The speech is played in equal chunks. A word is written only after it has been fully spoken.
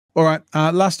All right,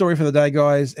 last story for the day,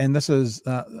 guys, and this is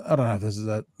I don't know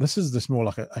if this is just more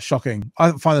like a shocking.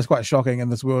 I find this quite shocking in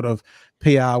this world of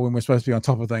PR when we're supposed to be on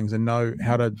top of things and know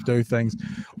how to do things.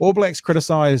 All Blacks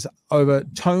criticise over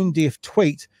tone deaf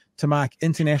tweet to mark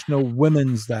International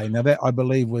Women's Day. Now that I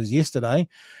believe was yesterday.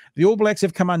 The All Blacks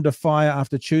have come under fire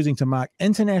after choosing to mark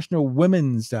International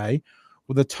Women's Day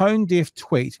with a tone deaf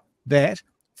tweet that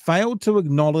failed to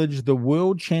acknowledge the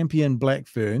World Champion Black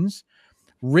Ferns,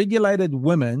 regulated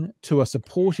women to a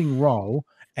supporting role,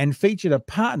 and featured a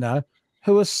player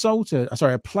who assaulted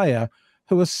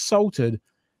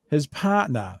his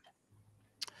partner.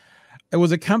 It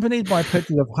was accompanied by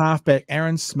pictures of halfback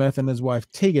Aaron Smith and his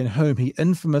wife Tegan, whom he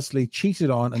infamously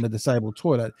cheated on in the disabled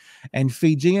toilet, and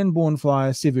Fijian-born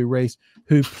flyer Sevu Reece,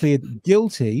 who pled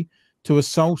guilty to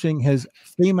assaulting his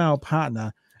female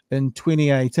partner in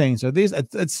 2018. So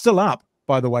it's still up,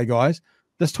 by the way, guys.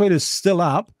 This tweet is still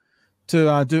up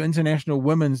to do International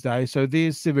Women's Day. So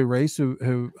there's Sevu Reece,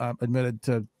 who admitted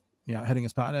to hitting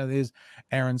his partner. There's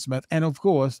Aaron Smith. And of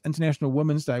course, International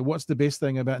Women's Day. What's the best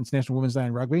thing about International Women's Day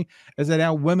in rugby is that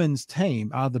our women's team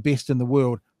are the best in the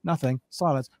world. Nothing.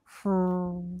 Silence.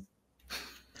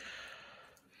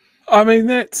 I mean,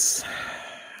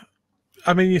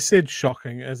 you said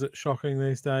shocking. Is it shocking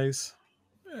these days?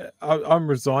 I'm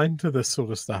resigned to this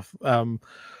sort of stuff.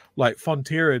 Like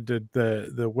Fonterra did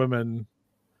the women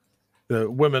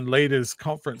leaders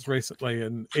conference recently,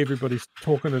 and everybody's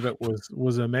talking that it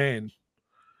was a man.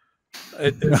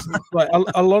 It's like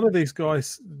a lot of these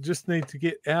guys just need to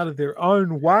get out of their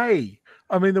own way.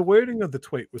 I mean, the wording of the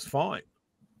tweet was fine.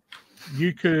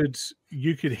 You could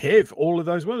have all of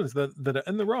those women that are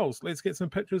in the roles. Let's get some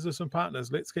pictures of some partners.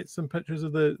 Let's get some pictures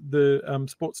of the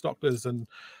sports doctors and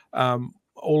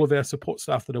all of our support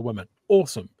staff that are women.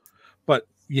 Awesome. But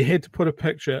you had to put a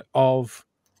picture of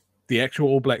the actual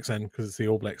All Blacks in because it's the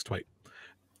All Blacks tweet.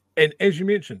 And as you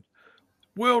mentioned,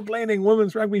 world landing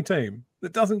women's rugby team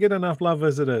that doesn't get enough love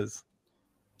as it is.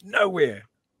 Nowhere.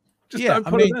 Just don't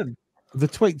put it in. The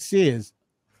tweet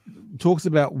talks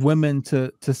about women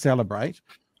to celebrate.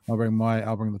 I'll bring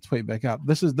the tweet back up.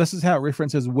 This is how it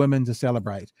references women to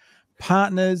celebrate.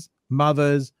 Partners,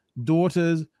 mothers,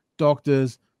 daughters,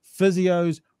 doctors,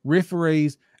 physios,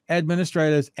 referees,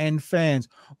 administrators, and fans.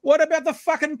 What about the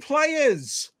fucking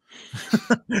players?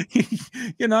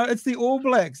 It's the All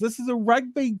Blacks. This is a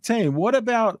rugby team. What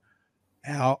about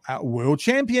our world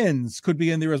champions could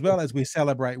be in there as well as we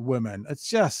celebrate women? It's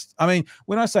just, I mean,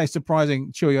 when I say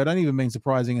surprising, Chewy, I don't even mean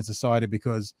surprising in society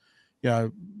because,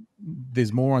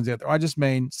 there's morons out there. I just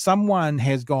mean someone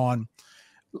has gone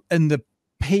in the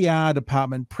PR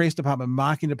department, press department,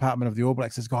 marketing department of the All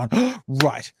Blacks has gone,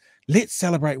 right, let's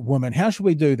celebrate women. How should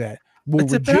we do that?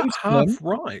 It's about half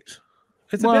right.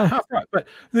 It's about half right, but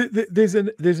there's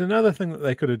another thing that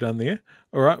they could have done there.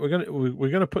 All right, we're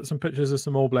gonna put some pictures of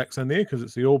some All Blacks in there because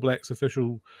it's the All Blacks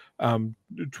official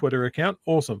Twitter account.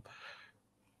 Awesome.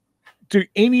 Do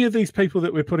any of these people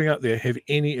that we're putting up there have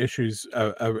any issues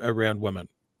around women?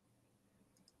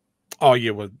 Oh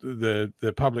yeah, well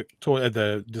the public toilet,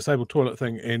 the disabled toilet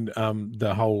thing, and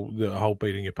the whole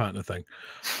beating your partner thing.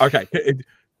 Okay,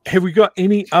 have we got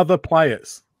any other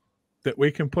players that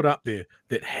we can put up there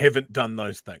that haven't done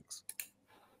those things?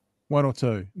 One or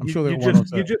two. I'm sure there are one or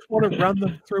two. You just want to run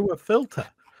them through a filter.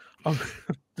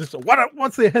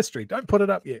 What's their history? Don't put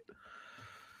it up yet.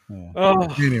 Yeah.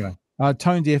 Oh. Anyway,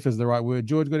 tone deaf is the right word.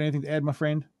 George, got anything to add, my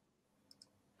friend?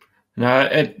 No,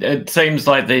 it seems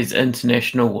like these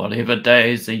international whatever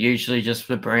days are usually just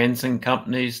for brands and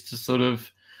companies to sort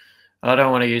of, I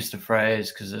don't want to use the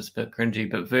phrase because it's a bit cringy,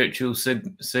 but virtual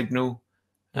signal.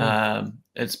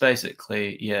 It's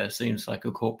basically, it seems like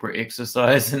a corporate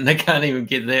exercise and they can't even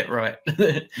get that right.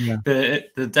 Yeah.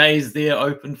 The days they're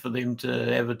open for them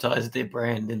to advertise their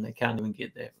brand and they can't even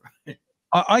get that right.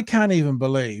 I can't even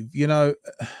believe,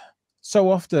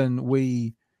 so often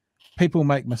people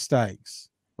make mistakes,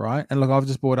 right? And look, I've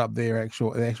just brought up the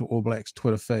actual All Blacks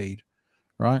Twitter feed,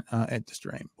 right? At the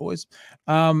stream, boys.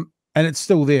 And it's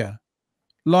still there.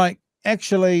 Like,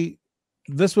 actually,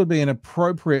 this would be an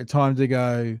appropriate time to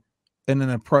go in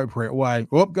an appropriate way.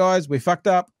 Whoop, guys, we fucked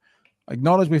up.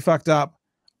 Acknowledge we fucked up.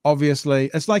 Obviously,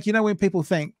 it's like, when people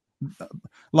think,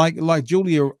 like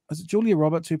Julia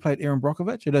Roberts, who played Erin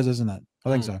Brockovich? It is, isn't it? I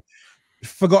think so.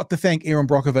 Forgot to thank Erin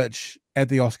Brockovich at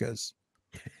the Oscars.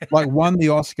 Like, won the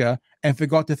Oscar and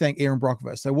forgot to thank Erin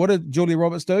Brockovich. So what did Julia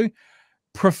Roberts do?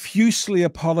 Profusely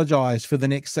apologized for the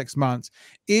next 6 months.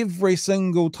 Every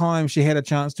single time she had a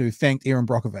chance to, thanked Erin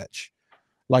Brockovich,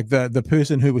 like the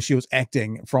person who she was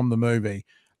acting from the movie.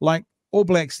 Like, All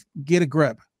Blacks, get a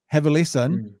grip, have a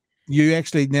lesson. You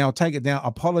actually now take it down,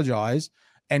 apologize,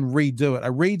 and redo it.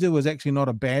 A redo is actually not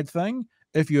a bad thing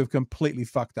if you have completely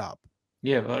fucked up.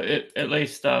 Yeah, but at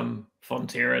least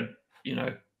Fonterra,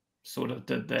 sort of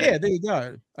did that. Yeah, there you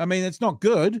go. I mean, it's not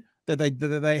good that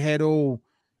they had all,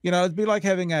 it'd be like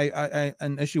having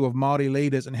an issue of Māori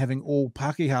leaders and having all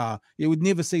Pākehā. You would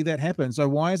never see that happen. So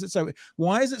why is it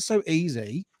so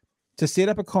easy to set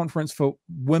up a conference for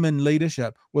women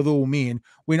leadership with all men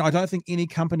when I don't think any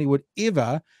company would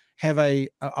ever have a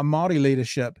Māori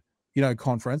leadership,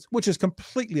 conference, which is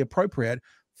completely appropriate,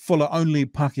 full of only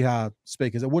Pākehā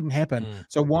speakers? It wouldn't happen.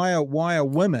 So why are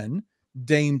women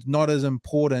deemed not as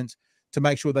important to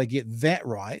make sure they get that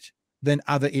right than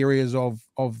other areas of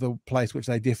the place, which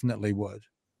they definitely would?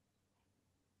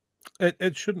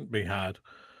 It shouldn't be hard.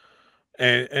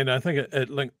 And I think it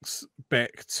links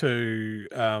back to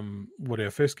what our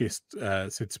first guest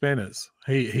said, Spanners.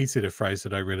 He said a phrase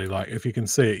that I really like: if you can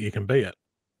see it, you can be it.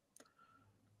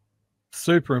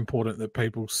 Super important that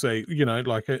people see,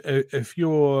 like if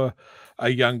you're a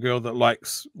young girl that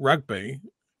likes rugby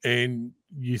and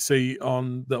you see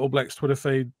on the All Blacks Twitter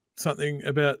feed something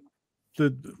about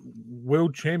the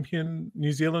World Champion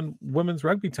New Zealand women's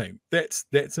rugby team, that's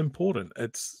important.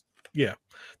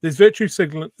 There's virtue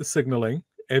signaling,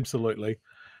 absolutely,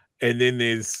 and then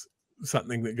there's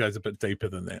something that goes a bit deeper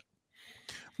than that.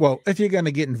 Well, if you're going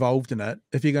to get involved in it,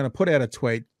 if you're going to put out a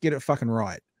tweet, get it fucking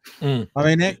right. I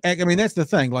mean, that's the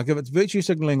thing. Like, if it's virtue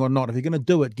signaling or not, if you're going to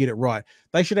do it, get it right.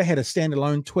 They should have had a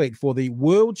standalone tweet for the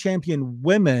World Champion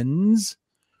Women's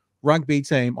Rugby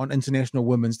team on International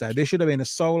Women's Day. There should have been a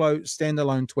solo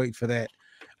standalone tweet for that.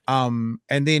 And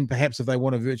then perhaps if they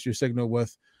want a virtue signal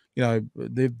with,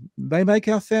 they make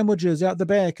our sandwiches out the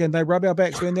back and they rub our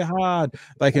backs when they're hard.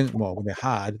 They can, well, when they're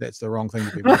hard, that's the wrong thing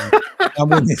to be doing.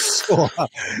 When they're sore,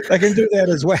 they can do that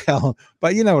as well.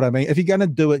 But you know what I mean? If you're going to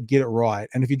do it, get it right.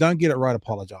 And if you don't get it right,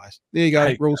 apologize. There you go.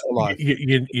 Hey, rules for life.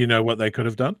 You know what they could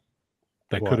have done?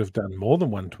 They could have done more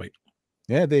than one tweet.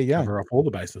 Yeah, there you go. Cover off all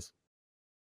the bases.